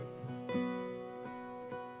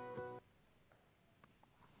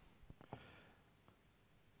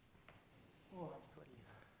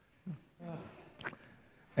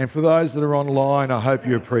And for those that are online, I hope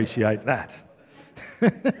you appreciate that.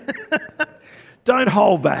 Don't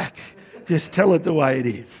hold back. Just tell it the way it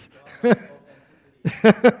is.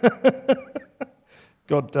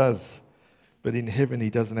 God does. But in heaven, he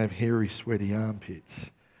doesn't have hairy, sweaty armpits.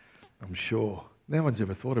 I'm sure. No one's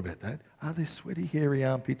ever thought about that. Are there sweaty, hairy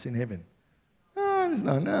armpits in heaven? No, there's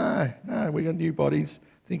no. We got new bodies.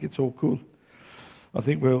 I think it's all cool. I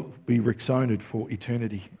think we'll be Rexoned for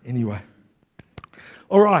eternity anyway.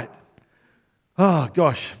 All right. Oh,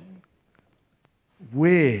 gosh.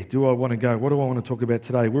 Where do I want to go? What do I want to talk about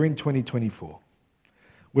today? We're in 2024.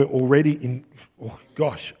 We're already in,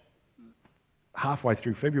 halfway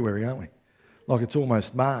through February, aren't we? Like it's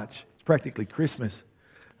almost March. It's practically Christmas.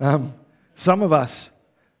 Some of us,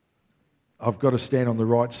 I've got to stand on the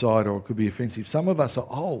right side or it could be offensive. Some of us are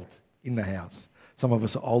old in the house. Some of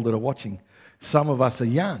us are old that are watching. Some of us are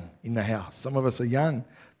young in the house. Some of us are young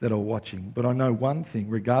that are watching. But I know one thing,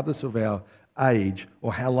 regardless of our age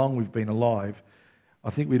or how long we've been alive, I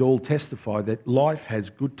think we'd all testify that life has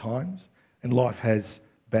good times and life has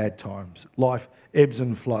bad times. Life ebbs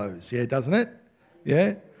and flows, yeah, doesn't it?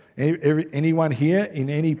 Yeah? Anyone here in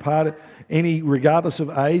any part, regardless of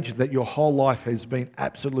age, that your whole life has been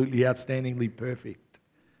absolutely outstandingly perfect?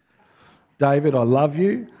 David, I love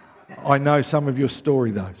you. I know some of your story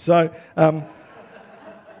though. So,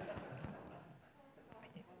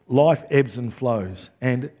 life ebbs and flows.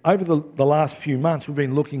 And over the last few months, we've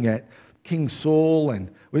been looking at King Saul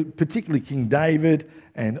and particularly King David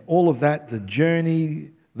and all of that, the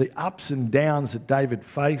journey, the ups and downs that David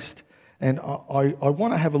faced. And I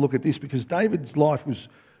want to have a look at this because David's life was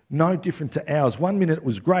no different to ours. One minute it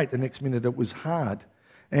was great, the next minute it was hard.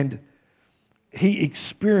 And he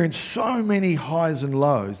experienced so many highs and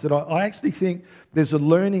lows that I actually think there's a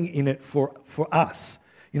learning in it for us.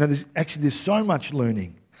 You know, there's so much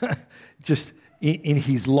learning just in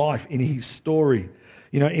his life, in his story.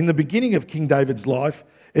 You know, in the beginning of King David's life,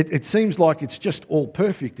 it seems like it's just all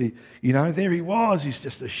perfect. You know, there he was, he's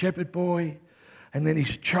just a shepherd boy. And then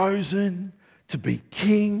he's chosen to be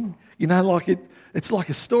king. You know, like it's like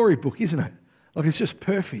a storybook, isn't it? Like it's just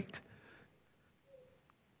perfect.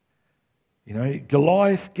 You know,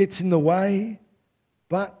 Goliath gets in the way,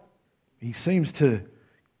 but he seems to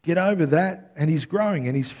get over that and he's growing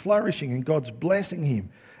and he's flourishing and God's blessing him.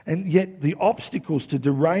 And yet the obstacles to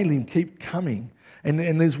derail him keep coming. And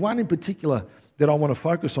there's one in particular that I want to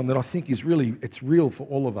focus on that I think is it's real for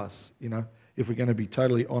all of us, you know, if we're going to be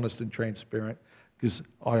totally honest and transparent. Because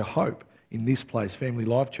I hope in this place, Family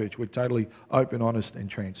Life Church, we're totally open, honest and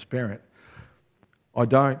transparent. I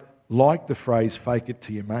don't like the phrase, fake it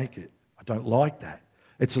till you make it. I don't like that.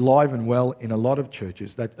 It's alive and well in a lot of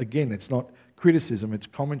churches. That, again, it's not criticism, it's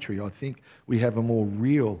commentary. I think we have a more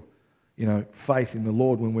real, you know, faith in the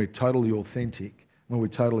Lord when we're totally authentic, when we're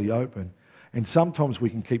totally open. And sometimes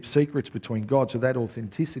we can keep secrets between God, so that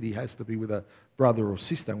authenticity has to be with a brother or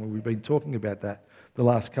sister. And we've been talking about that the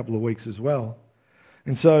last couple of weeks as well.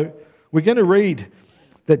 And so we're going to read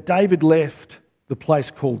that David left the place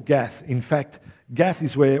called Gath. In fact, Gath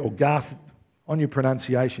is where, or Gath, on your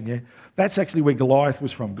pronunciation, yeah? That's actually where Goliath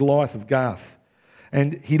was from, Goliath of Gath.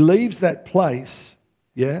 And he leaves that place,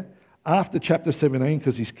 yeah, after chapter 17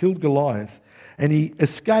 because he's killed Goliath, and he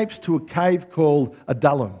escapes to a cave called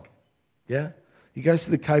Adullam, yeah? He goes to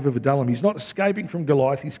the cave of Adullam. He's not escaping from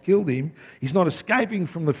Goliath, he's killed him. He's not escaping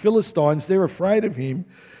from the Philistines, they're afraid of him.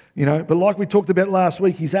 You know, but like we talked about last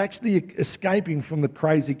week, he's actually escaping from the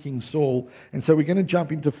crazy King Saul. And so we're going to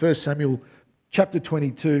jump into 1 Samuel chapter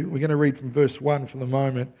 22. We're going to read from verse 1 for the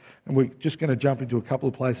moment. And we're just going to jump into a couple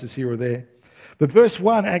of places here or there. But verse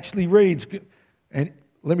 1 actually reads, and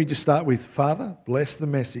let me just start with, Father, bless the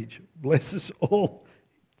message. Bless us all.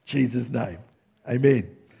 In Jesus' name.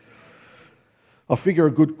 Amen. I figure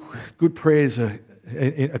a good prayer is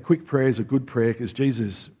a quick prayer is a good prayer because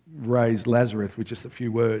Jesus raised Lazarus with just a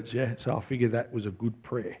few words, yeah? So I figured that was a good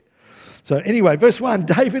prayer. So anyway, verse 1,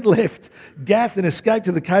 David left Gath and escaped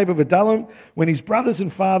to the cave of Adullam. When his brothers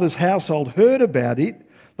and father's household heard about it,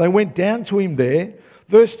 they went down to him there.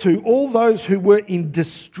 Verse 2, all those who were in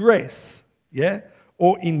distress, yeah,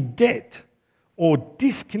 or in debt, or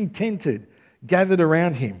discontented, gathered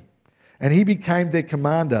around him. And he became their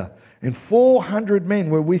commander, and 400 men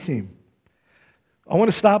were with him. I want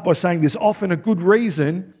to start by saying there's often a good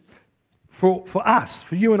reason for us,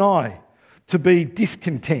 for you and I, to be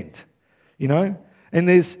discontent, you know. And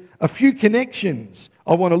there's a few connections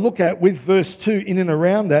I want to look at with verse 2 in and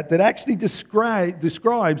around that actually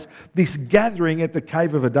describes this gathering at the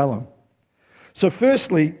cave of Adullam. So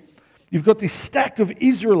firstly, you've got this stack of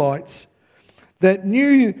Israelites that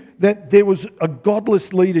knew that there was a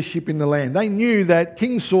godless leadership in the land. They knew that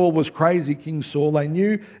King Saul was crazy, King Saul. They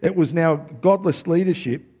knew it was now godless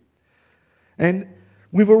leadership. And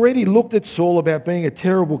we've already looked at Saul about being a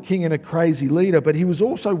terrible king and a crazy leader, but he was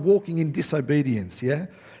also walking in disobedience, yeah?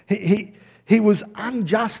 He was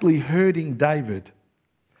unjustly hurting David.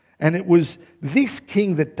 And it was this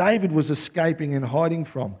king that David was escaping and hiding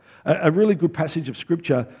from. A really good passage of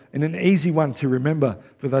Scripture and an easy one to remember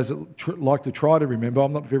for those that like to try to remember.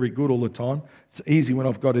 I'm not very good all the time. It's easy when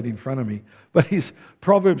I've got it in front of me. But it's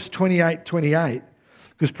Proverbs 28:28.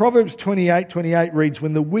 Because Proverbs 28:28 reads,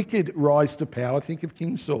 when the wicked rise to power, think of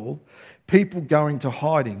King Saul. People going to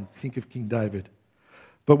hiding, think of King David.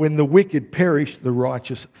 But when the wicked perish, the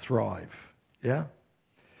righteous thrive. Yeah?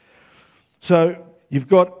 So you've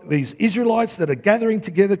got these Israelites that are gathering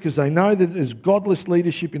together because they know that there's godless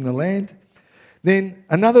leadership in the land. Then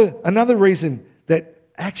another reason that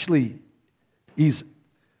actually is,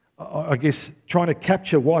 I guess, trying to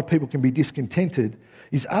capture why people can be discontented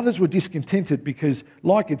is others were discontented because,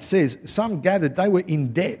 like it says, some gathered, they were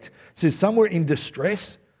in debt. It says some were in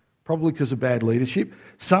distress, probably because of bad leadership.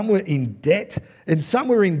 Some were in debt, and some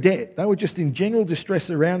were in debt. They were just in general distress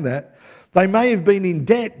around that. They may have been in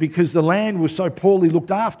debt because the land was so poorly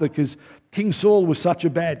looked after because King Saul was such a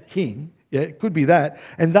bad king. Yeah, it could be that.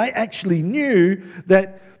 And they actually knew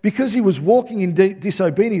that because he was walking in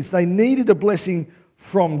disobedience, they needed a blessing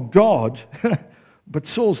from God. But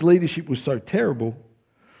Saul's leadership was so terrible.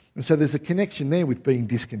 And so there's a connection there with being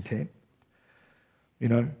discontent. You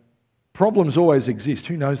know, problems always exist.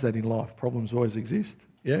 Who knows that in life? Problems always exist.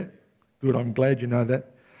 Yeah? Good, I'm glad you know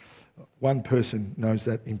that. One person knows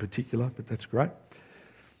that in particular, but that's great.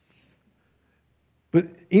 But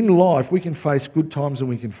in life, we can face good times and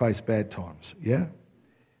we can face bad times, yeah?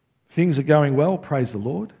 Things are going well, praise the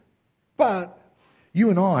Lord. But you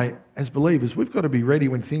and I, as believers, we've got to be ready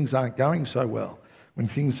when things aren't going so well, when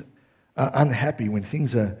things are unhappy, when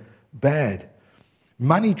things are bad.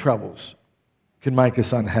 Money troubles can make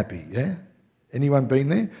us unhappy, yeah? Anyone been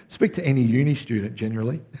there? Speak to any uni student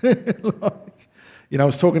generally. You know, I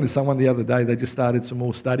was talking to someone the other day, they just started some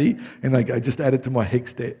more study, and they go, just add it to my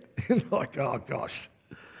HECS debt. Like, oh gosh.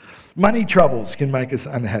 Money troubles can make us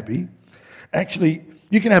unhappy. Actually,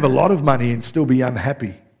 you can have a lot of money and still be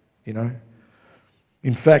unhappy, you know.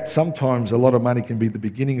 In fact, sometimes a lot of money can be the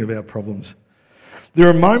beginning of our problems. There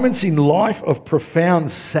are moments in life of profound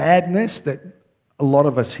sadness that a lot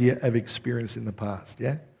of us here have experienced in the past,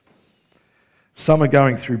 yeah? Some are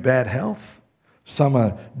going through bad health. Some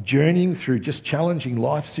are journeying through just challenging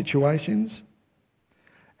life situations.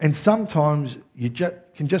 And sometimes you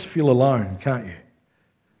can just feel alone, can't you?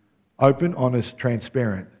 Open, honest,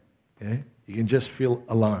 transparent. Yeah? You can just feel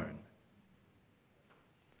alone.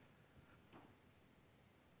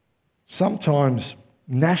 Sometimes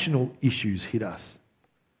national issues hit us.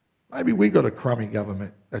 Maybe we got a crummy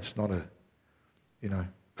government. That's not a,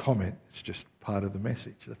 comment. It's just part of the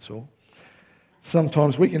message, that's all.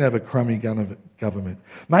 Sometimes we can have a crummy government.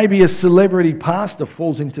 Maybe a celebrity pastor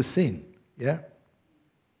falls into sin, yeah?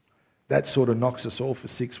 That sort of knocks us all for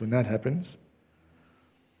six when that happens.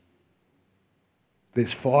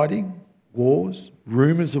 There's fighting, wars,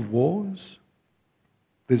 rumours of wars.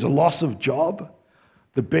 There's a loss of job.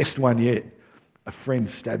 The best one yet, a friend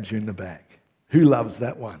stabs you in the back. Who loves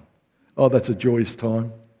that one? Oh, that's a joyous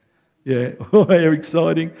time. Yeah, oh, how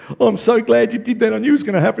exciting. Oh, I'm so glad you did that. I knew it was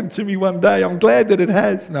going to happen to me one day. I'm glad that it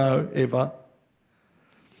has. No, ever.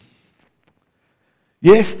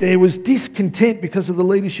 Yes, there was discontent because of the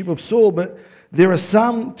leadership of Saul, but there are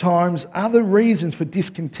sometimes other reasons for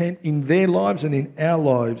discontent in their lives and in our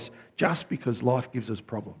lives just because life gives us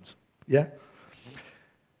problems. Yeah?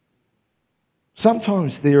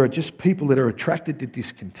 Sometimes there are just people that are attracted to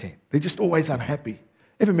discontent. They're just always unhappy.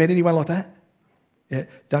 Ever met anyone like that? Yeah,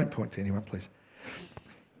 don't point to anyone, please.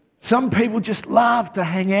 Some people just love to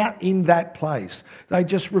hang out in that place. They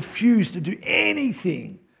just refuse to do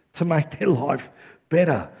anything to make their life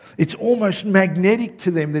better. It's almost magnetic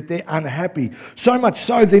to them that they're unhappy. So much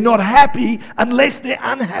so they're not happy unless they're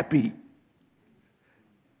unhappy.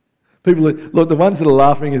 People, look, the ones that are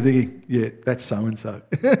laughing are thinking, yeah, that's so-and-so.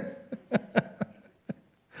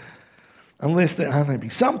 Unless they're unhappy.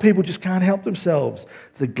 Some people just can't help themselves.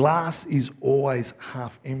 The glass is always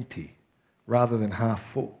half empty rather than half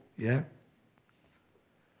full. Yeah?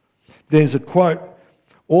 There's a quote,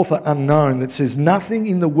 author unknown, that says, nothing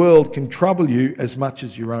in the world can trouble you as much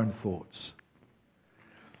as your own thoughts.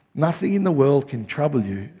 Nothing in the world can trouble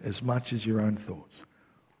you as much as your own thoughts.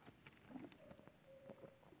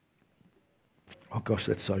 Oh gosh,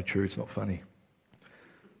 that's so true. It's not funny.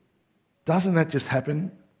 Doesn't that just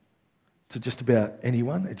happen to just about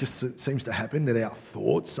anyone. It just seems to happen that our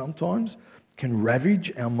thoughts sometimes can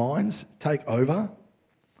ravage our minds, take over.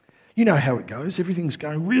 You know how it goes. Everything's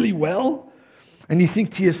going really well, and you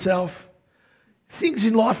think to yourself, things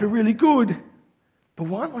in life are really good, but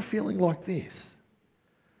why am I feeling like this?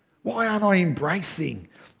 Why aren't I embracing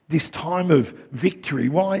this time of victory?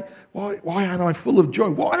 Why aren't I full of joy?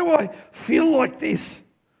 Why do I feel like this?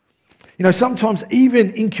 You know, sometimes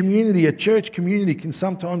even in community, a church community can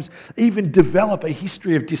sometimes even develop a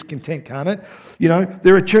history of discontent, can't it? You know,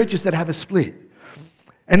 there are churches that have a split,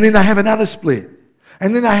 and then they have another split,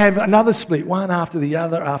 and then they have another split, one after the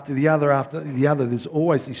other, after the other, after the other. There's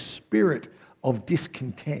always this spirit of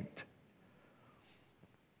discontent.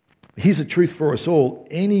 Here's a truth for us all.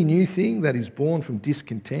 Any new thing that is born from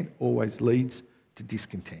discontent always leads to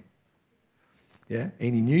discontent. Yeah?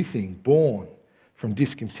 Any new thing born from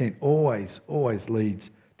discontent always leads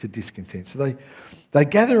to discontent. So they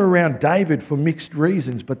gather around David for mixed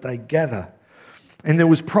reasons, but they gather. And there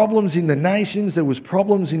was problems in the nations, there was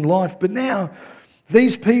problems in life, but now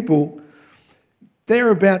these people,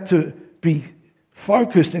 they're about to be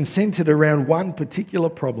focused and centered around one particular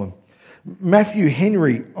problem. Matthew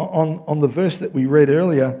Henry, on the verse that we read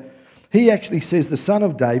earlier, he actually says the Son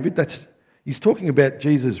of David, he's talking about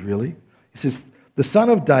Jesus really. He says, the Son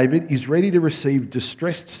of David is ready to receive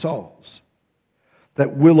distressed souls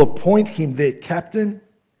that will appoint him their captain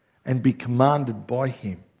and be commanded by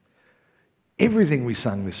him. Everything we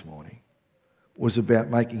sung this morning was about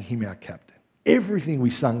making him our captain. Everything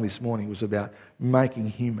we sung this morning was about making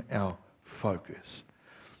him our focus.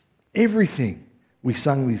 Everything we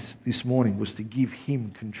sung this morning was to give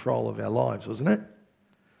him control of our lives, wasn't it?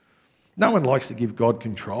 No one likes to give God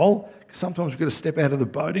control, because sometimes we've got to step out of the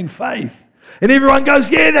boat in faith. And everyone goes,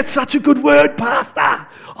 yeah, that's such a good word, Pastor.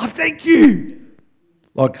 I thank you.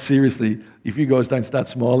 Like, seriously, if you guys don't start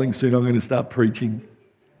smiling soon, I'm going to start preaching.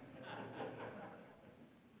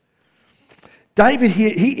 David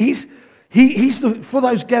here, he's for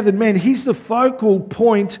those gathered men, he's the focal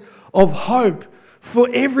point of hope for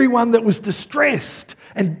everyone that was distressed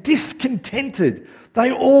and discontented.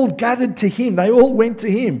 They all gathered to him. They all went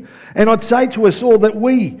to him. And I'd say to us all that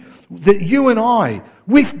you and I,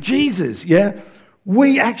 with Jesus,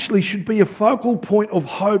 we actually should be a focal point of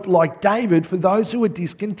hope like David for those who are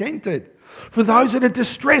discontented, for those that are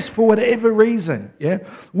distressed for whatever reason.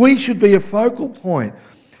 We should be a focal point.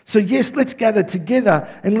 So yes, let's gather together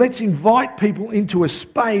and let's invite people into a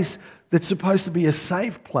space that's supposed to be a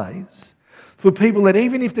safe place for people that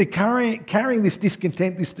even if they're carrying this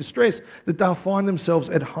discontent, this distress, that they'll find themselves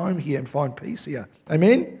at home here and find peace here.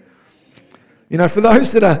 Amen? You know, for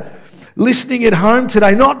those that are listening at home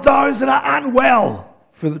today, not those that are unwell,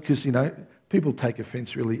 because, you know, people take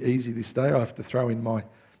offence really easy this day. I have to throw in my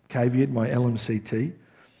caveat, my LMCT.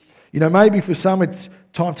 You know, maybe for some it's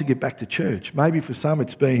time to get back to church. Maybe for some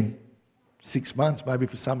it's been 6 months. Maybe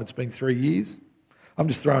for some it's been 3 years. I'm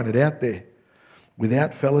just throwing it out there.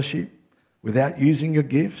 Without fellowship, without using your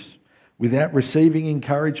gifts, without receiving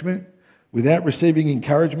encouragement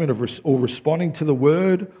or responding to the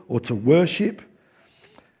word or to worship.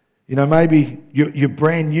 You know, maybe you're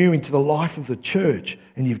brand new into the life of the church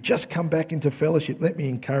and you've just come back into fellowship. Let me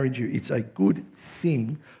encourage you. It's a good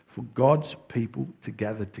thing for God's people to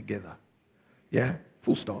gather together. Yeah?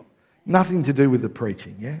 Full stop. Nothing to do with the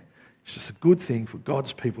preaching, yeah? It's just a good thing for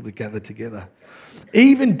God's people to gather together.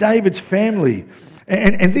 Even David's family,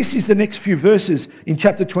 and this is the next few verses in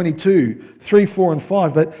chapter 22, 3, 4 and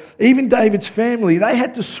 5, but even David's family, they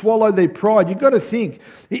had to swallow their pride. You've got to think,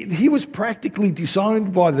 he was practically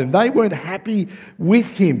disowned by them. They weren't happy with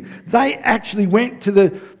him. They actually went to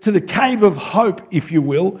the cave of hope, if you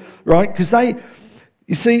will, right? Because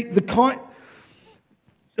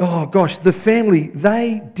the family,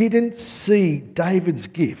 they didn't see David's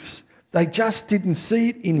gifts. They just didn't see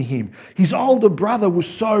it in him. His older brother was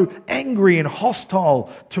so angry and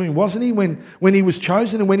hostile to him, wasn't he, when he was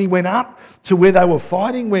chosen and when he went up to where they were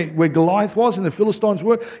fighting, where Goliath was and the Philistines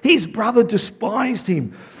were? His brother despised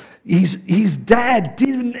him. His dad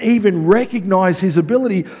didn't even recognize his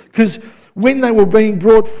ability, because when they were being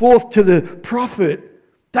brought forth to the prophet,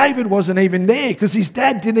 David wasn't even there because his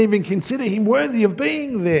dad didn't even consider him worthy of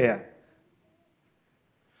being there.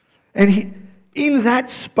 And in that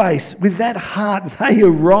space, with that heart, they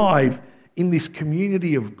arrive in this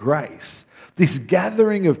community of grace, this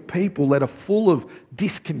gathering of people that are full of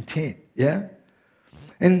discontent, yeah?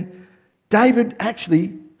 And David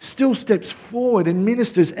actually still steps forward and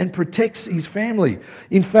ministers and protects his family.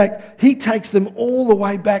 In fact, he takes them all the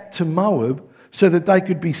way back to Moab so that they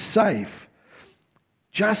could be safe.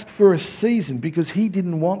 just for a season, because he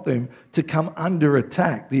didn't want them to come under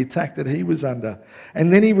attack, the attack that he was under.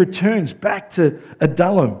 And then he returns back to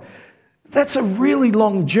Adullam. That's a really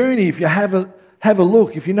long journey if you have a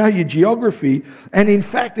look, if you know your geography. And in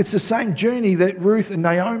fact, it's the same journey that Ruth and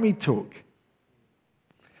Naomi took.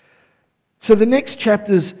 So the next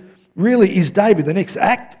chapters really is David. The next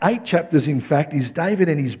 8 chapters, in fact, is David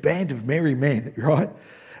and his band of merry men, right?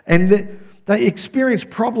 And they experience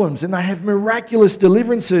problems and they have miraculous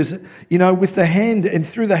deliverances, with the hand and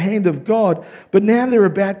through the hand of God. But now they're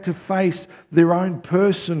about to face their own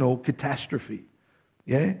personal catastrophe.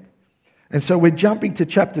 Yeah? And so we're jumping to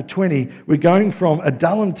chapter 20. We're going from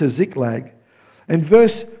Adullam to Ziklag. And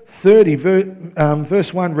verse 30,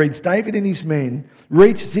 verse 1 reads, David and his men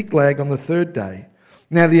reached Ziklag on the 3rd day.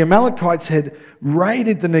 Now the Amalekites had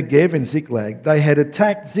raided the Negev in Ziklag. They had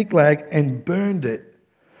attacked Ziklag and burned it.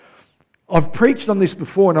 I've preached on this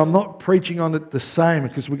before, and I'm not preaching on it the same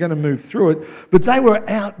because we're going to move through it, but they were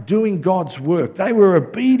out doing God's work. They were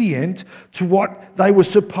obedient to what they were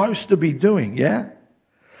supposed to be doing, yeah?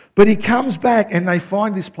 But he comes back and they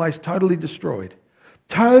find this place totally destroyed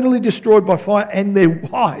by fire, and their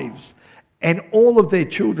wives and all of their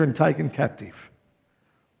children taken captive.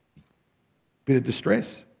 Bit of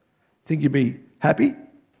distress. Think you'd be happy?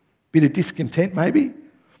 Bit of discontent maybe?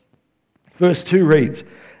 Verse 2 reads,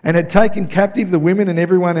 and had taken captive the women and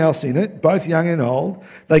everyone else in it, both young and old.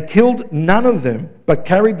 They killed none of them, but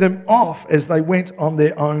carried them off as they went on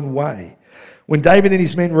their own way. When David and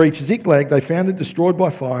his men reached Ziklag, they found it destroyed by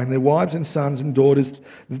fire, and their wives and sons and daughters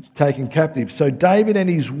taken captive. So David and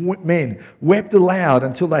his men wept aloud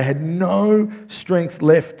until they had no strength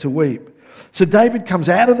left to weep. So David comes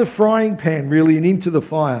out of the frying pan, really, and into the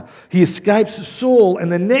fire. He escapes Saul,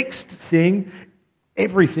 and the next thing,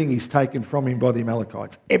 everything is taken from him by the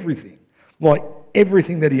Amalekites. Everything. Like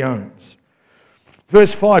everything that he owns.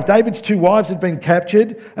 Verse 5, David's 2 wives had been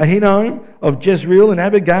captured, Ahinoam of Jezreel and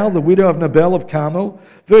Abigail, the widow of Nabal of Carmel.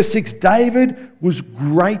 Verse 6, David was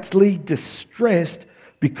greatly distressed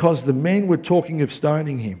because the men were talking of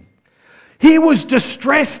stoning him. He was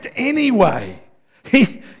distressed anyway.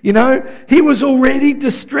 He was already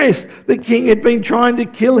distressed. The king had been trying to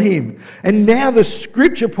kill him. And now the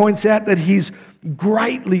scripture points out that he's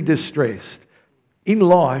greatly distressed in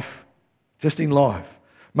life, just in life.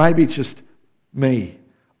 Maybe it's just me.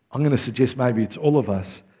 I'm going to suggest maybe it's all of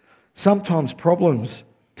us. Sometimes problems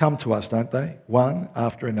come to us, don't they? One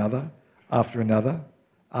after another, after another,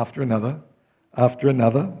 after another, after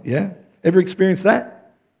another. Yeah? Ever experienced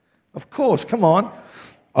that? Of course, come on.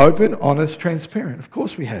 Open, honest, transparent. Of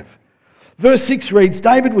course we have. Verse 6 reads,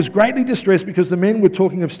 David was greatly distressed because the men were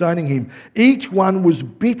talking of stoning him. Each one was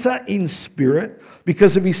bitter in spirit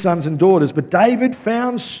because of his sons and daughters. But David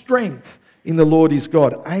found strength in the Lord his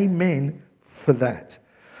God. Amen for that.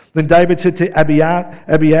 Then David said to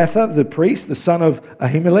Abiathar, the priest, the son of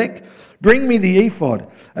Ahimelech, bring me the ephod.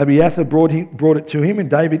 Abiathar brought it to him, and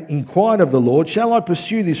David inquired of the Lord, shall I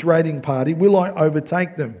pursue this raiding party? Will I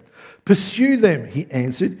overtake them? Pursue them, he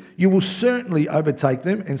answered. You will certainly overtake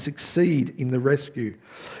them and succeed in the rescue.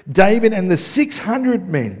 David and the 600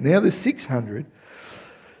 men, now the 600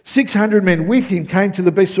 men with him came to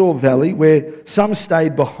the Besor Valley, where some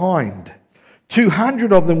stayed behind.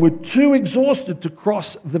 200 of them were too exhausted to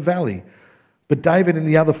cross the valley. But David and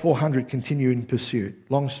the other 400 continue in pursuit.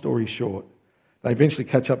 Long story short, they eventually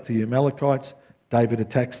catch up to the Amalekites. David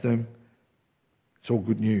attacks them. It's all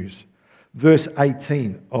good news. Verse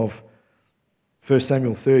 18 of 1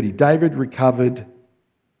 Samuel 30, David recovered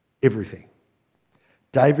everything.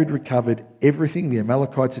 David recovered everything the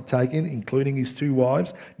Amalekites had taken, including his 2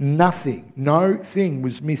 wives. Nothing, no thing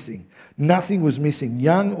was missing. Nothing was missing,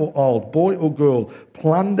 young or old, boy or girl,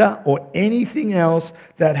 plunder or anything else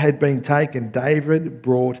that had been taken. David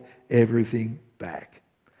brought everything back.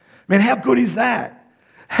 Man, how good is that?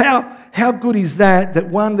 How good is that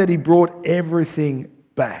that he brought everything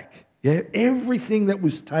back? Yeah, everything that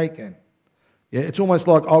was taken. Yeah, it's almost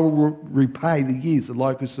like I will repay the years the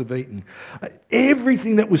locusts have eaten.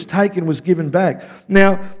 Everything that was taken was given back.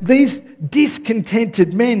 Now, these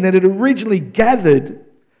discontented men that had originally gathered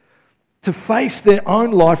to face their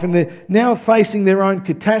own life, and they're now facing their own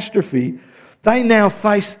catastrophe, they now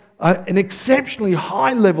face an exceptionally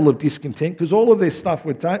high level of discontent because all of their stuff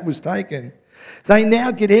was taken. They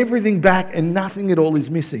now get everything back and nothing at all is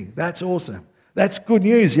missing. That's awesome. That's good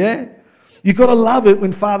news, yeah? You've got to love it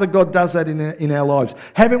when Father God does that in our lives.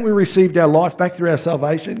 Haven't we received our life back through our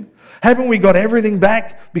salvation? Haven't we got everything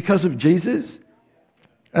back because of Jesus?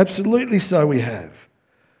 Absolutely so we have.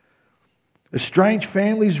 Estranged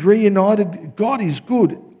families reunited. God is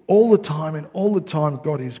good all the time, and all the time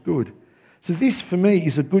God is good. So this, for me,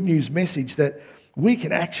 is a good news message that we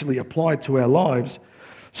can actually apply to our lives.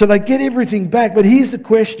 So they get everything back. But here's the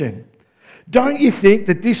question. Don't you think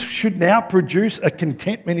that this should now produce a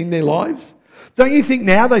contentment in their lives? Don't you think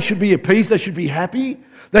now they should be at peace, they should be happy,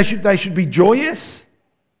 they should be joyous?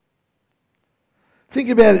 Think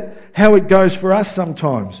about it, how it goes for us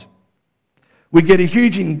sometimes. We get a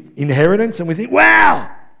huge inheritance and we think, wow,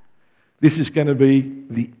 this is going to be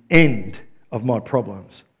the end of my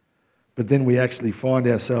problems. But then we actually find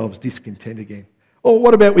ourselves discontent again. Or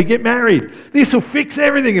what about we get married? This will fix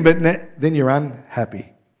everything, but then you're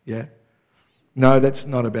unhappy. Yeah? No, that's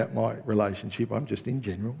not about my relationship. I'm just in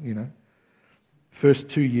general, First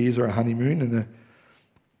 2 years are a honeymoon and the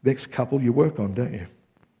next couple you work on, don't you?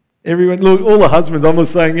 Everyone, look, all the husbands, I'm not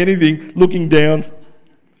saying anything, looking down.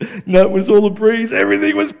 No, it was all a breeze.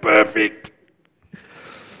 Everything was perfect.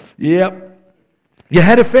 Yep. You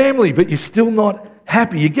had a family, but you're still not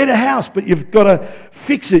happy. You get a house, but you've got to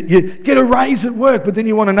fix it. You get a raise at work, but then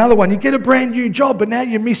you want another one. You get a brand new job, but now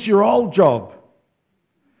you miss your old job.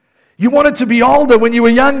 You wanted to be older when you were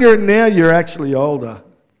younger, and now you're actually older.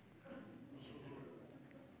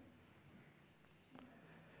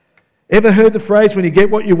 Ever heard the phrase, when you get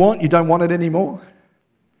what you want, you don't want it anymore?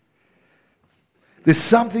 There's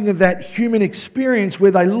something of that human experience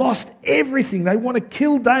where they lost everything. They want to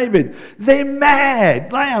kill David. They're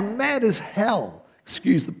mad. They are mad as hell.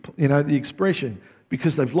 Excuse the expression,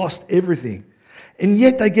 because they've lost everything. And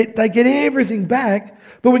yet they get everything back,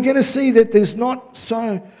 but we're going to see that there's not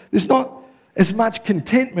as much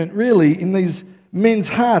contentment really in these men's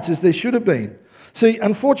hearts as there should have been. See,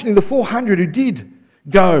 unfortunately, the 400 who did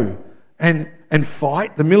go and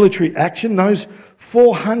fight, the military action, those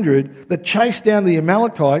 400 that chased down the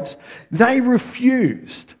Amalekites, they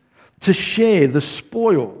refused to share the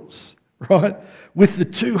spoils, right, with the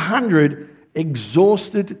 200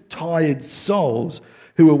 exhausted, tired souls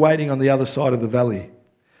who were waiting on the other side of the valley.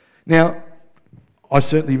 Now, I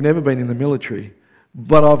certainly have never been in the military,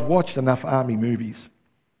 but I've watched enough army movies.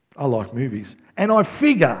 I like movies. And I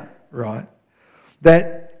figure, right,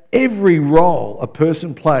 that every role a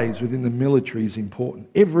person plays within the military is important.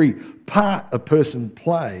 Every part a person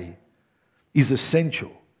plays is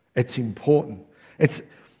essential. It's important.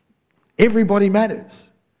 Everybody matters.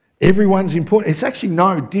 Everyone's important. It's actually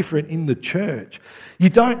no different in the church.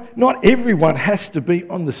 Not everyone has to be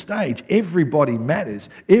on the stage. Everybody matters.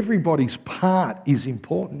 Everybody's part is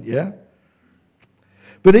important, yeah?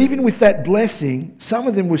 But even with that blessing, some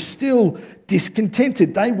of them were still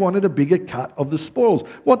discontented. They wanted a bigger cut of the spoils.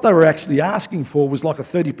 What they were actually asking for was like a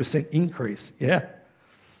 30% increase, yeah?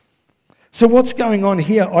 So what's going on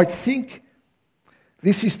here? I think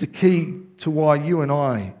this is the key to why you and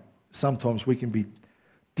I, sometimes we can be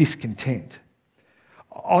discontent.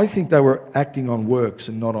 I think they were acting on works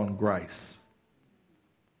and not on grace.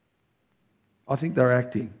 I think they're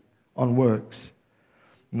acting on works,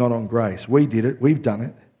 not on grace. We did it. We've done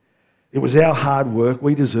it. It was our hard work.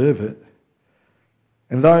 We deserve it.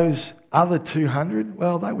 And those other 200,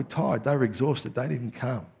 well, they were tired. They were exhausted. They didn't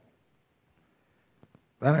come.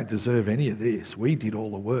 They don't deserve any of this. We did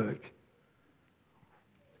all the work.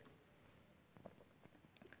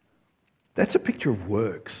 That's a picture of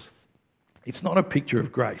works. It's not a picture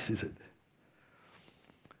of grace, is it?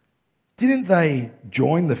 Didn't they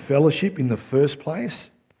join the fellowship in the first place?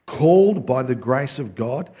 Called by the grace of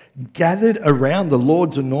God, gathered around the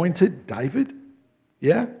Lord's anointed, David?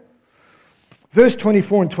 Yeah? Verse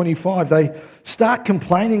 24 and 25, they start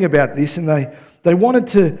complaining about this, and they wanted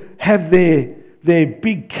to have their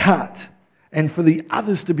big cut and for the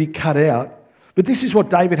others to be cut out. But this is what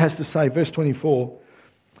David has to say, verse 24.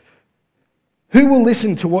 Who will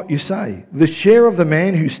listen to what you say? The share of the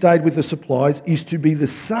man who stayed with the supplies is to be the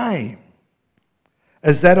same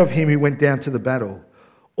as that of him who went down to the battle.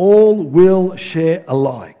 All will share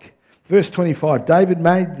alike. Verse 25, David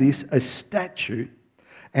made this a statute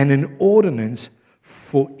and an ordinance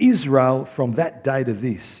for Israel from that day to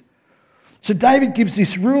this. So David gives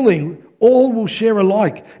this ruling, all will share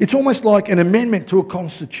alike. It's almost like an amendment to a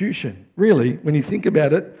constitution, really, when you think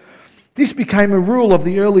about it. This became a rule of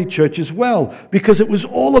the early church as well, because it was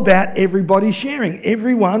all about everybody sharing,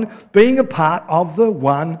 everyone being a part of the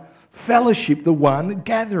one fellowship, the one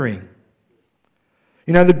gathering.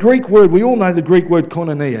 You know, the Greek word, we all know the Greek word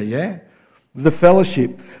koinonia, yeah? The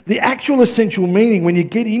fellowship. The actual essential meaning, when you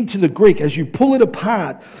get into the Greek, as you pull it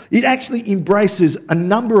apart, it actually embraces a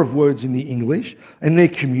number of words in the English, and they're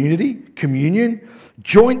community, communion,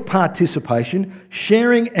 joint participation,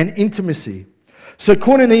 sharing, and intimacy. So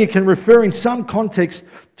koinonia can refer in some context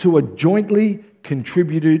to a jointly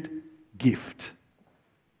contributed gift.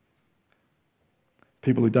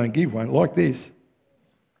 People who don't give won't like this.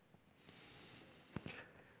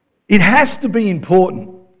 It has to be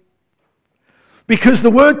important because the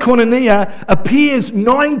word koinonia appears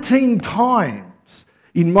 19 times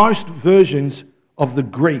in most versions of the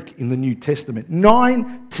Greek in the New Testament.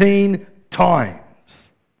 19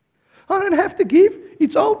 times. I don't have to give.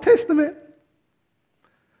 It's Old Testament.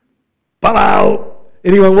 Hello.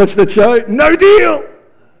 Anyone watch that show? No deal.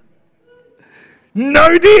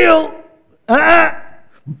 No deal.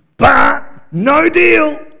 But no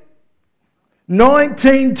deal.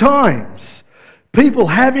 19 times. People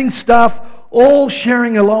having stuff, all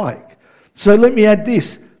sharing alike. So let me add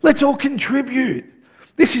this. Let's all contribute.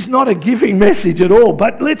 This is not a giving message at all,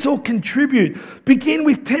 but let's all contribute. Begin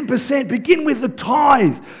with 10%. Begin with the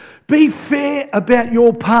tithe. Be fair about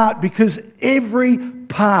your part because every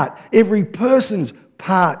part, every person's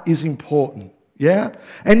part is important. Yeah?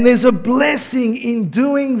 And there's a blessing in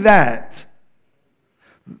doing that.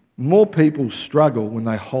 More people struggle when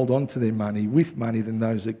they hold on to their money with money than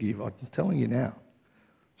those that give. I'm telling you now.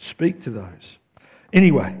 Speak to those.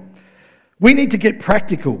 Anyway, we need to get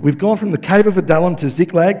practical. We've gone from the cave of Adullam to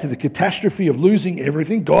Ziklag to the catastrophe of losing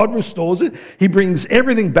everything. God restores it. He brings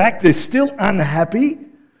everything back. They're still unhappy.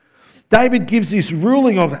 David gives this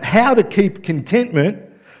ruling of how to keep contentment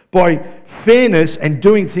by fairness and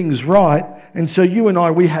doing things right. And so you and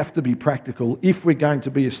I, we have to be practical if we're going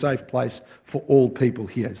to be a safe place for all people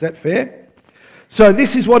here. Is that fair? So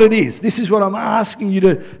this is what it is. This is what I'm asking you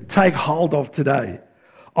to take hold of today.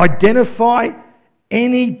 Identify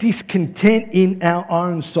any discontent in our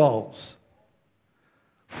own souls.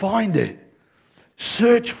 Find it.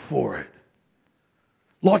 Search for it.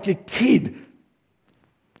 Like a kid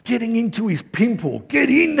getting into his pimple. Get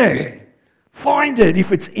in there. Find it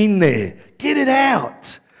if it's in there. Get it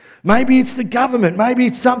out. Maybe it's the government. Maybe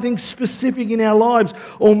it's something specific in our lives.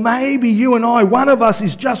 Or maybe you and I, one of us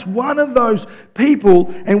is just one of those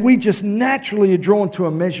people and we just naturally are drawn to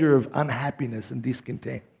a measure of unhappiness and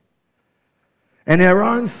discontent. And our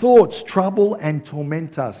own thoughts trouble and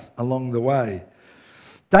torment us along the way.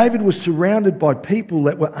 David was surrounded by people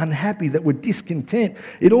that were unhappy, that were discontent.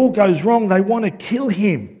 It all goes wrong. They want to kill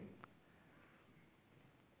him.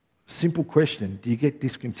 Simple question. Do you get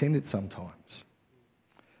discontented sometimes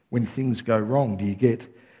when things go wrong? Do you get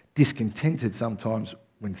discontented sometimes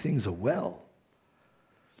when things are well?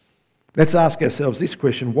 Let's ask ourselves this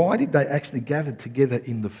question. Why did they actually gather together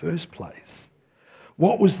in the first place?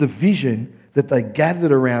 What was the vision that they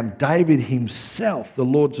gathered around David himself, the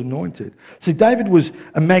Lord's anointed? See, David was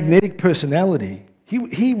a magnetic personality.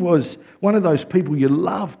 He was one of those people you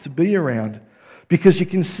love to be around because you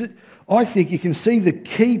can see, I think you can see the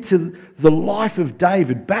key to the life of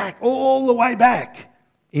David back, all the way back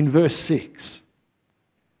in verse 6.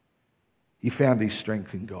 He found his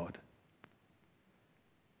strength in God.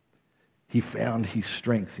 He found his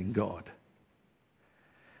strength in God.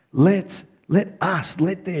 Let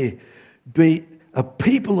there be a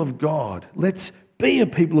people of God. Let's be a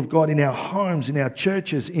people of God in our homes, in our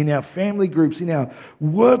churches, in our family groups, in our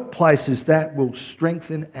workplaces that will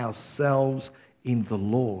strengthen ourselves in the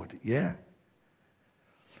Lord. Yeah?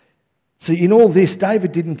 See, in all this,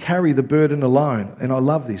 David didn't carry the burden alone. And I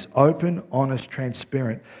love this. Open, honest,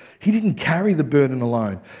 transparent. He didn't carry the burden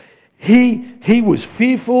alone. He was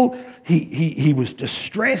fearful. He was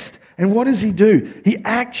distressed. And what does he do?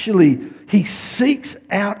 He seeks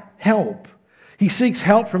out help. He seeks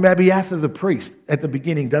help from Abiathar the priest at the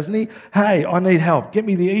beginning, doesn't he? Hey, I need help. Get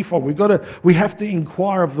me the ephod. We have to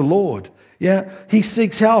inquire of the Lord. Yeah, he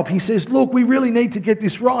seeks help. He says, look, we really need to get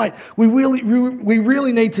this right. We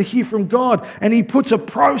really need to hear from God. And he puts a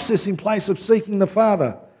process in place of seeking the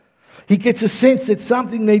Father. He gets a sense that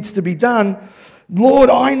something needs to be done. Lord,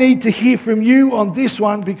 I need to hear from you on this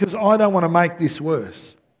one because I don't want to make this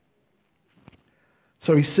worse.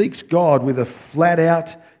 So he seeks God with a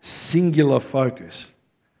flat-out, singular focus.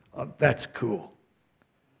 Oh, that's cool.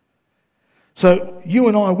 So you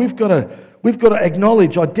and I, we've got to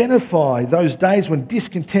acknowledge, identify those days when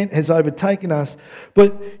discontent has overtaken us,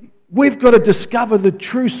 but we've got to discover the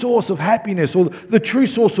true source of happiness, or the true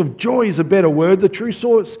source of joy is a better word, the true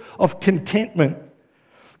source of contentment.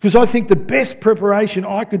 Because I think the best preparation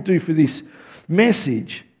I could do for this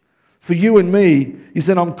message, for you and me, is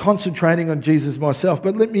that I'm concentrating on Jesus myself.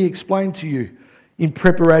 But let me explain to you in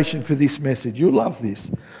preparation for this message. You'll love this.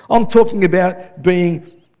 I'm talking about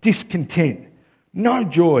being discontent, no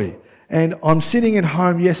joy. And I'm sitting at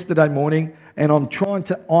home yesterday morning and I'm trying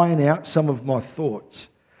to iron out some of my thoughts.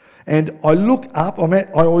 And I look up, I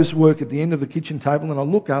always work at the end of the kitchen table, and I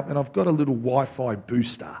look up and I've got a little Wi-Fi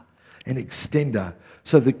booster. an extender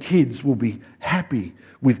so the kids will be happy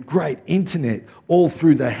with great internet all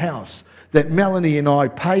through the house that Melanie and I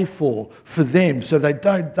pay for them, so they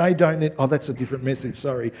don't need, oh, that's a different message,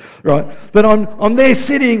 sorry, right? But I'm there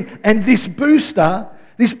sitting, and this booster's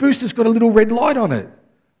got a little red light on it.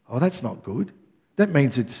 Oh, that's not good. That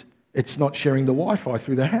means it's not sharing the Wi-Fi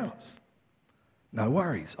through the house. No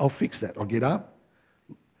worries, I'll fix that. I'll get up,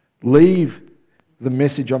 leave the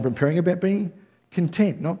message I'm preparing about being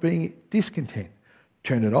content, not being discontent.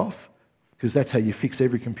 Turn it off, because that's how you fix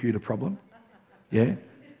every computer problem. Yeah?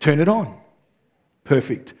 Turn it on.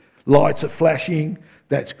 Perfect. Lights are flashing.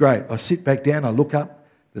 That's great. I sit back down, I look up,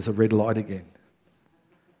 there's a red light again.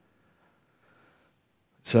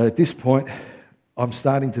 So at this point, I'm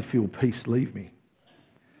starting to feel peace leave me.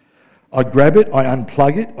 I grab it, I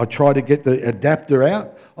unplug it, I try to get the adapter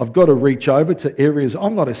out. I've got to reach over to areas.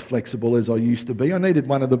 I'm not as flexible as I used to be. I needed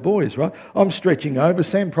one of the boys, right? I'm stretching over.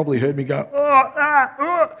 Sam probably heard me go,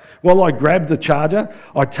 Well, I grab the charger.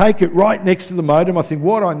 I take it right next to the modem. I think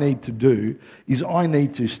what I need to do is I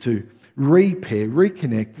need to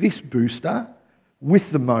reconnect this booster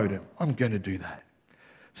with the modem. I'm going to do that.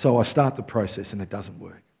 So I start the process and it doesn't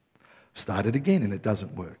work. Start it again and it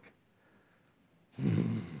doesn't work.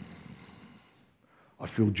 I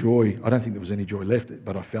feel joy. I don't think there was any joy left,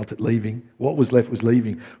 but I felt it leaving. What was left was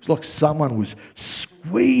leaving. It was like someone was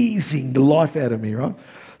squeezing the life out of me, right?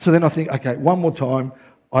 So then I think, okay, one more time.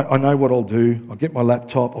 I know what I'll do. I'll get my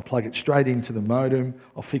laptop. I'll plug it straight into the modem.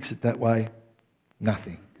 I'll fix it that way.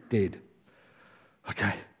 Nothing. Dead.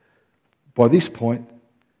 Okay. By this point,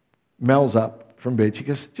 Mel's up from bed. She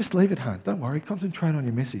goes, just leave it, hon. Don't worry. Concentrate on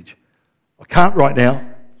your message. I can't right now.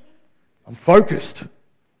 I'm focused.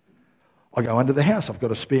 I go under the house. I've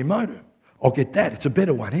got a spare modem. I'll get that. It's a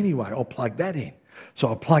better one anyway. I'll plug that in. So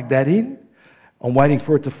I plug that in. I'm waiting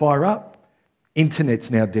for it to fire up. Internet's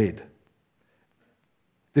now dead.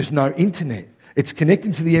 There's no internet. It's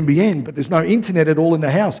connecting to the NBN, but there's no internet at all in the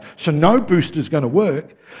house. So no booster's going to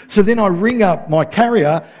work. So then I ring up my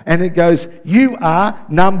carrier and it goes, you are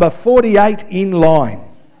number 48 in line.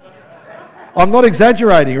 I'm not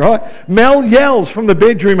exaggerating, right? Mel yells from the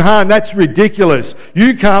bedroom, hon, that's ridiculous.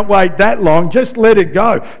 You can't wait that long. Just let it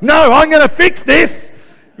go. No, I'm going to fix this,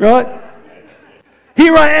 right?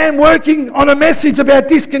 Here I am working on a message about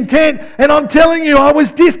discontent, and I'm telling you, I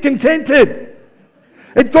was discontented.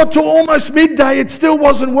 It got to almost midday, it still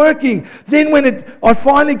wasn't working. Then when I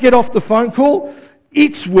finally get off the phone call,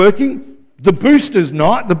 it's working. The booster's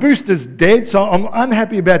not. The booster's dead, so I'm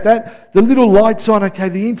unhappy about that. The little light's on. Okay,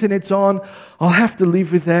 the internet's on. I'll have to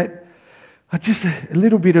live with that. Just a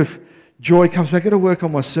little bit of joy comes back. I've got to work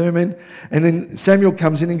on my sermon. And then Samuel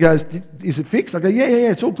comes in and goes, is it fixed? I go, yeah,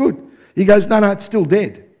 it's all good. He goes, no, it's still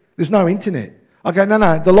dead. There's no internet. I go,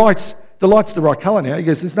 no, the light's the right colour now. He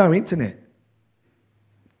goes, there's no internet.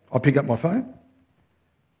 I pick up my phone.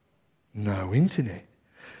 No internet.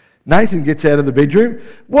 Nathan gets out of the bedroom.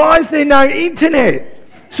 Why is there no internet?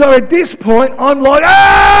 So at this point, I'm like,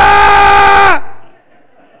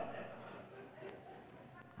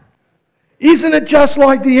 Isn't it just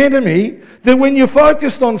like the enemy that when you're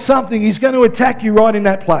focused on something, he's going to attack you right in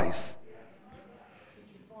that place?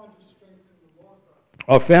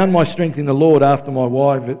 I found my strength in the Lord after my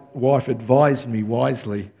wife advised me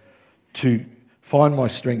wisely to find my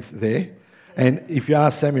strength there. And if you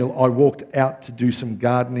ask Samuel, I walked out to do some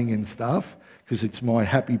gardening and stuff because it's my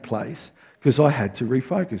happy place, because I had to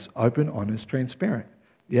refocus. Open, honest, transparent.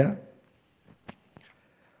 Yeah?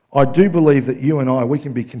 I do believe that you and we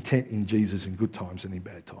can be content in Jesus in good times and in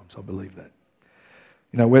bad times. I believe that.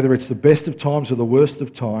 You know, whether it's the best of times or the worst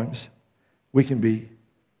of times, we can be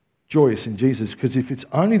joyous in Jesus, because if it's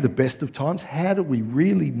only the best of times, how do we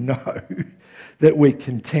really know that we're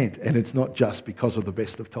content and it's not just because of the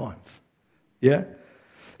best of times? Yeah?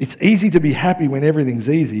 It's easy to be happy when everything's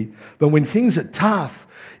easy, but when things are tough,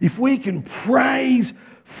 if we can praise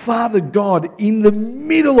Father God in the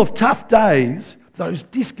middle of tough days, those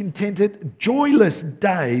discontented, joyless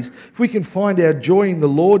days, if we can find our joy in the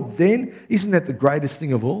Lord, then isn't that the greatest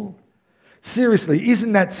thing of all? Seriously,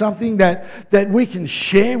 isn't that something that we can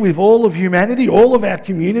share with all of humanity, all of our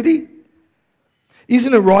community?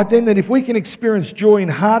 Isn't it right then that if we can experience joy in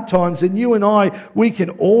hard times, then you and we can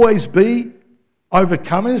always be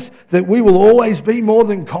overcomers, that we will always be more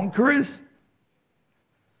than conquerors?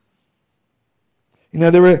 You know,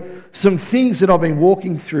 there are some things that I've been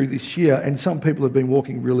walking through this year, and some people have been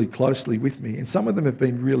walking really closely with me, and some of them have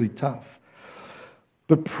been really tough.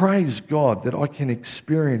 But praise God that I can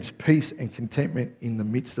experience peace and contentment in the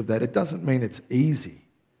midst of that. It doesn't mean it's easy.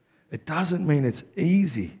 It doesn't mean it's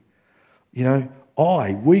easy. You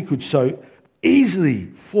know, we could so easily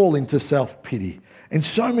fall into self-pity. And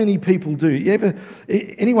so many people do.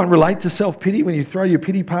 Anyone relate to self-pity when you throw your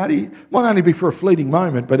pity party? It might only be for a fleeting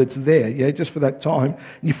moment, but it's there, just for that time. And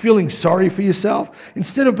you're feeling sorry for yourself.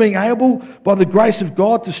 Instead of being able, by the grace of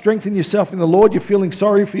God, to strengthen yourself in the Lord, you're feeling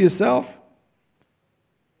sorry for yourself.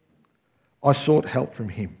 I sought help from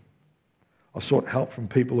Him. I sought help from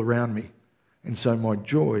people around me. And so my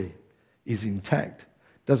joy is intact.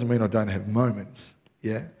 Doesn't mean I don't have moments,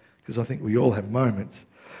 because I think we all have moments.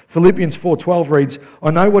 Philippians 4:12 reads,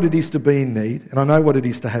 I know what it is to be in need, and I know what it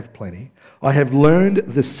is to have plenty. I have learned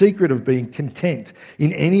the secret of being content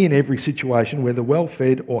in any and every situation, whether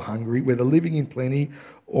well-fed or hungry, whether living in plenty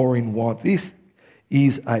or in want. This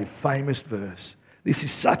is a famous verse. This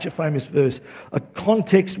is such a famous verse. A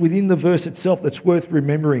context within the verse itself that's worth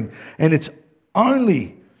remembering. And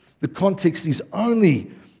the context is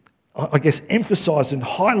only emphasised and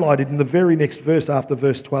highlighted in the very next verse after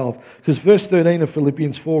verse 12. Because verse 13 of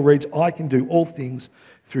Philippians 4 reads, I can do all things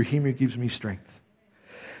through Him who gives me strength.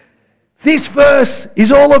 This verse is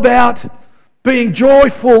all about being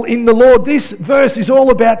joyful in the Lord. This verse is all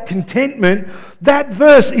about contentment. That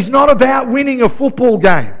verse is not about winning a football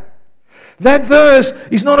game. That verse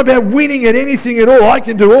is not about winning at anything at all. I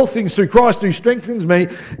can do all things through Christ who strengthens me.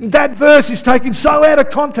 That verse is taken so out of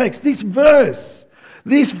context. This verse,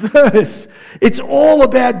 it's all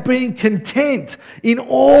about being content in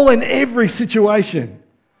all and every situation.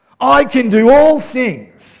 I can do all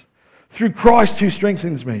things through Christ who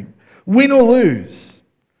strengthens me, win or lose.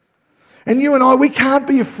 And you and I, we can't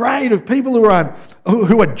be afraid of people who are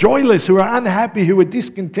joyless, who are unhappy, who are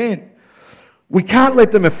discontent. We can't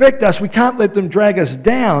let them affect us. We can't let them drag us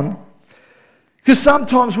down, because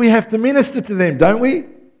sometimes we have to minister to them, don't we?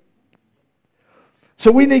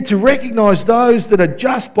 So we need to recognise those that are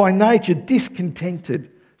just by nature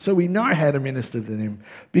discontented, so we know how to minister to them.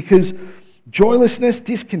 Because joylessness,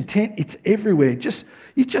 discontent, it's everywhere.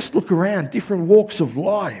 You just look around, different walks of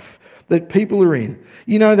life that people are in.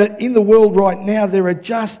 You know that in the world right now there are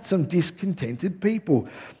just some discontented people.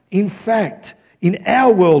 In fact, in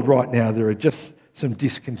our world right now, there are just some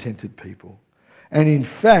discontented people. And in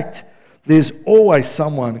fact, there's always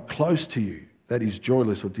someone close to you that is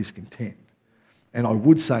joyless or discontent. And I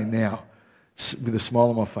would say now, with a smile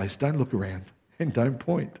on my face, don't look around and don't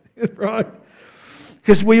point, right?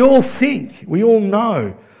 Because we all think, we all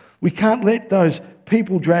know, we can't let those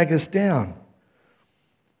people drag us down.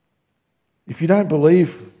 If you don't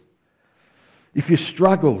believe, if you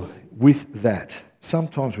struggle with that,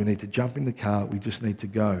 sometimes we need to jump in the car. We just need to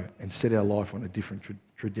go and set our life on a different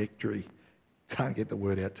trajectory. Can't get the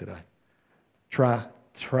word out today.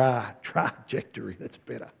 Trajectory, that's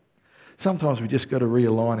better. Sometimes we just got to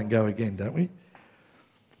realign and go again, don't we?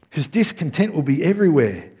 Because discontent will be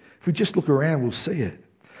everywhere. If we just look around, we'll see it.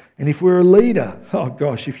 And if we're a leader, oh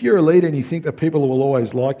gosh, if you're a leader and you think that people will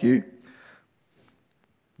always like you,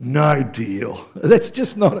 no deal. It's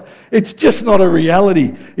just not a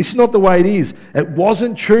reality. It's not the way it is. It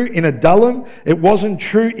wasn't true in Adullam. It wasn't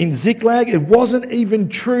true in Ziklag. It wasn't even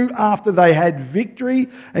true after they had victory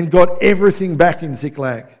and got everything back in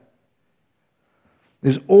Ziklag.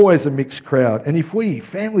 There's always a mixed crowd. And if we,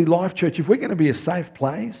 Family Life Church, if we're going to be a safe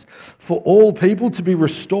place for all people to be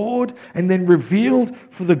restored and then revealed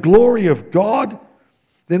for the glory of God,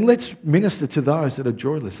 then let's minister to those that are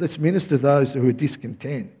joyless. Let's minister to those who are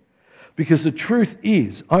discontent. Because the truth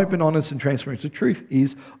is, open, honest and transparent, the truth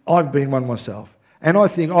is, I've been one myself. And I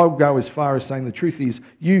think I'll go as far as saying the truth is,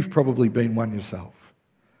 you've probably been one yourself.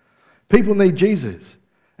 People need Jesus.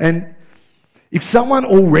 And if someone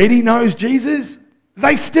already knows Jesus,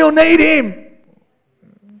 they still need Him.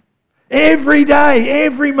 Every day,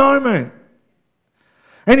 every moment.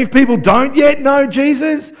 And if people don't yet know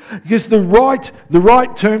Jesus, because the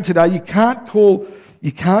right term today, you can't call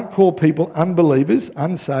people unbelievers,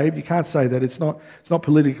 unsaved. You can't say that. It's not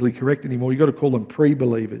politically correct anymore. You've got to call them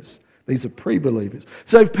pre-believers. These are pre-believers.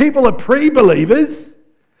 So if people are pre-believers,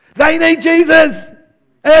 they need Jesus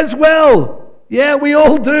as well. Yeah, we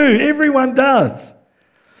all do. Everyone does.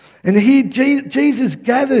 And here Jesus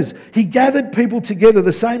gathers. He gathered people together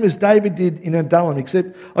the same as David did in Adullam,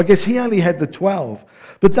 except I guess he only had the 12.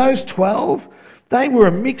 But those 12, they were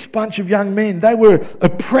a mixed bunch of young men. They were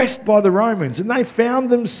oppressed by the Romans, and they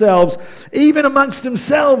found themselves, even amongst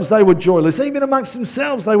themselves, they were joyless. Even amongst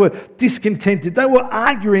themselves, they were discontented. They were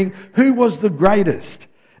arguing who was the greatest.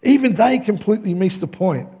 Even they completely missed the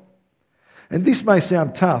point. And this may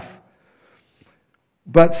sound tough,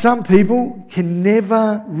 but some people can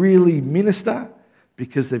never really minister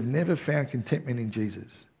because they've never found contentment in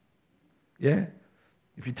Jesus. Yeah?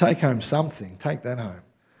 If you take home something, take that home.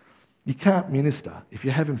 You can't minister if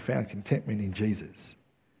you haven't found contentment in Jesus.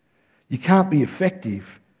 You can't be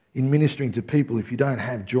effective in ministering to people if you don't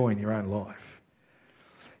have joy in your own life.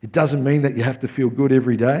 It doesn't mean that you have to feel good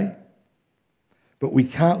every day, but we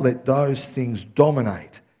can't let those things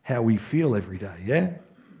dominate how we feel every day, yeah?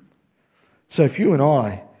 So if you and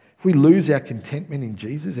I, if we lose our contentment in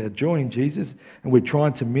Jesus, our joy in Jesus, and we're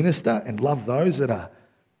trying to minister and love those that are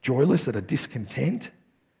joyless, that are discontent,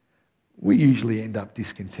 we usually end up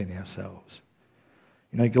discontent ourselves.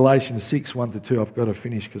 Galatians 6, 1-2, I've got to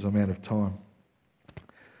finish because I'm out of time.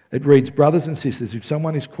 It reads, brothers and sisters, if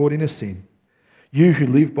someone is caught in a sin, you who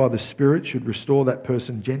live by the Spirit should restore that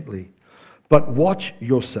person gently. But watch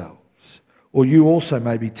yourselves, or you also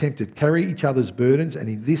may be tempted. Carry each other's burdens, and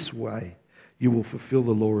in this way you will fulfill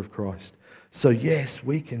the law of Christ. So yes,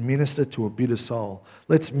 we can minister to a bitter soul.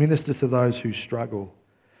 Let's minister to those who struggle.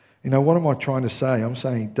 What am I trying to say? I'm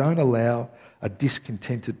saying don't allow a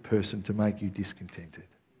discontented person to make you discontented.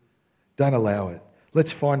 Don't allow it.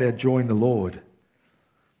 Let's find our joy in the Lord.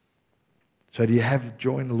 So do you have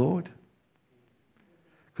joy in the Lord?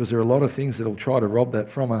 Because there are a lot of things that will try to rob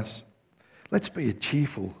that from us. Let's be a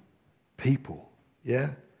cheerful people,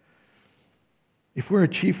 yeah? If we're a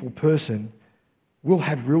cheerful person, we'll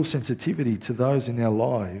have real sensitivity to those in our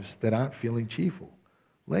lives that aren't feeling cheerful.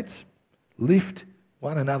 Let's lift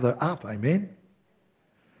one another up, amen?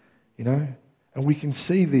 And we can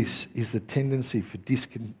see this is the tendency for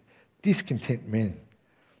discontent men.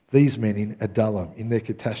 These men in Adullam, in their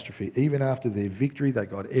catastrophe, even after their victory, they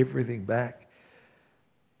got everything back.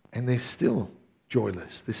 And they're still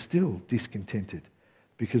joyless. They're still discontented.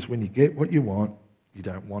 Because when you get what you want, you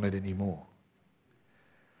don't want it anymore.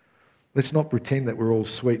 Let's not pretend that we're all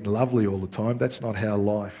sweet and lovely all the time. That's not how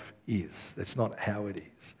life is. That's not how it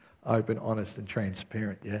is. Open, honest and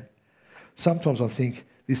transparent, yeah? Sometimes I think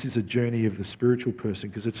this is a journey of the spiritual person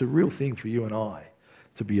because it's a real thing for you and I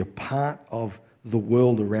to be a part of the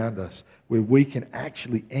world around us where we can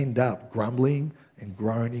actually end up grumbling and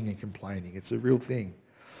groaning and complaining. It's a real thing.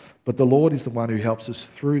 But the Lord is the one who helps us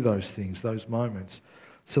through those things, those moments.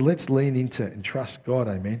 So let's lean into and trust God,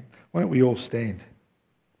 amen? Why don't we all stand?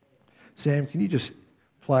 Sam, can you just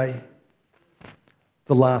play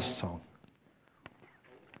the last song?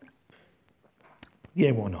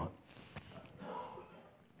 Yeah, why not?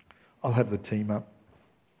 I'll have the team up.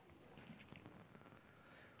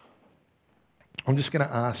 I'm just going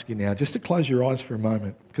to ask you now, just to close your eyes for a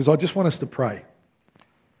moment, because I just want us to pray.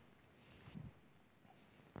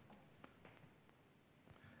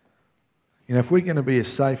 If we're going to be a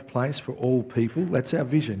safe place for all people, that's our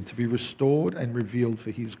vision, to be restored and revealed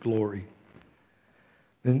for His glory.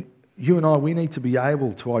 Then you and I, we need to be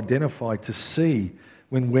able to identify, to see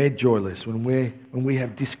when we're joyless, when we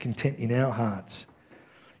have discontent in our hearts.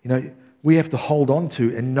 We have to hold on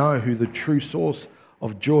to and know who the true source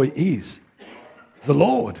of joy is. The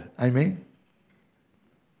Lord, amen?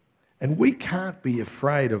 And we can't be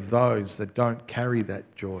afraid of those that don't carry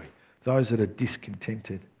that joy, those that are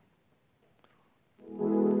discontented.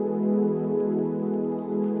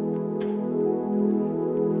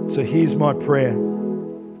 So here's my prayer.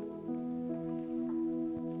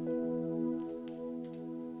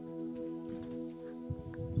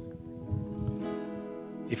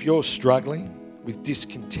 If you're struggling with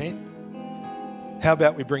discontent, how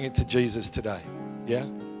about we bring it to Jesus today? Yeah?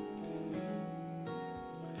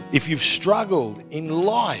 If you've struggled in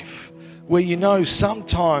life where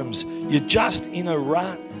sometimes you're just in a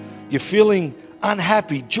rut, you're feeling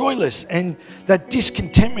unhappy, joyless, and that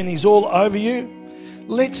discontentment is all over you,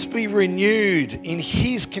 let's be renewed in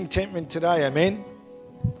His contentment today, amen?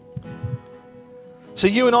 So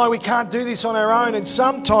you and I, we can't do this on our own, and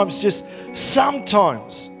sometimes,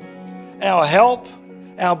 our help,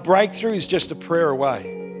 our breakthrough is just a prayer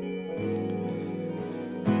away.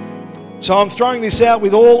 So I'm throwing this out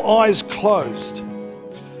with all eyes closed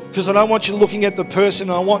because I don't want you looking at the person.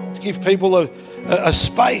 I want to give people a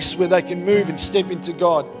space where they can move and step into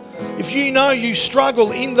God. If you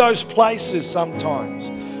struggle in those places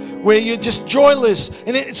sometimes where you're just joyless,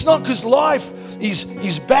 and it's not because life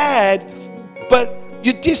is bad, but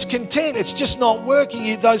you're discontent, it's just not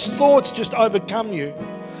working, those thoughts just overcome you,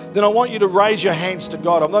 then I want you to raise your hands to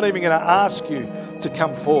God. I'm not even going to ask you to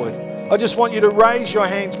come forward. I just want you to raise your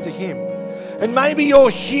hands to Him. And maybe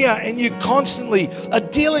you're here and you constantly are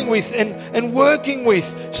dealing with and working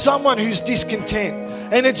with someone who's discontent,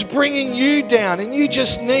 and it's bringing you down, and you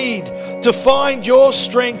just need to find your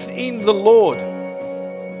strength in the Lord.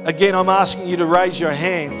 Again, I'm asking you to raise your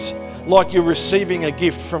hands like you're receiving a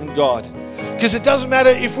gift from God. Because it doesn't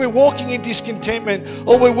matter if we're walking in discontentment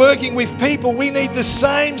or we're working with people, we need the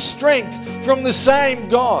same strength from the same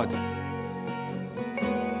God.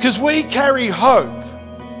 Because we carry hope.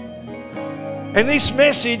 And this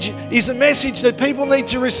message is a message that people need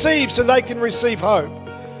to receive so they can receive hope.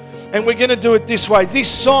 And we're going to do it this way. This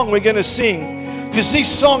song we're going to sing, because this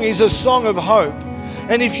song is a song of hope.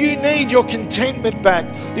 And if you need your contentment back,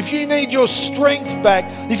 if you need your strength back,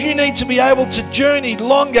 if you need to be able to journey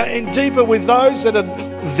longer and deeper with those that are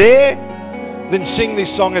there, then sing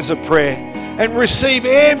this song as a prayer and receive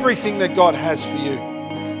everything that God has for you.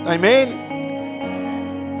 Amen.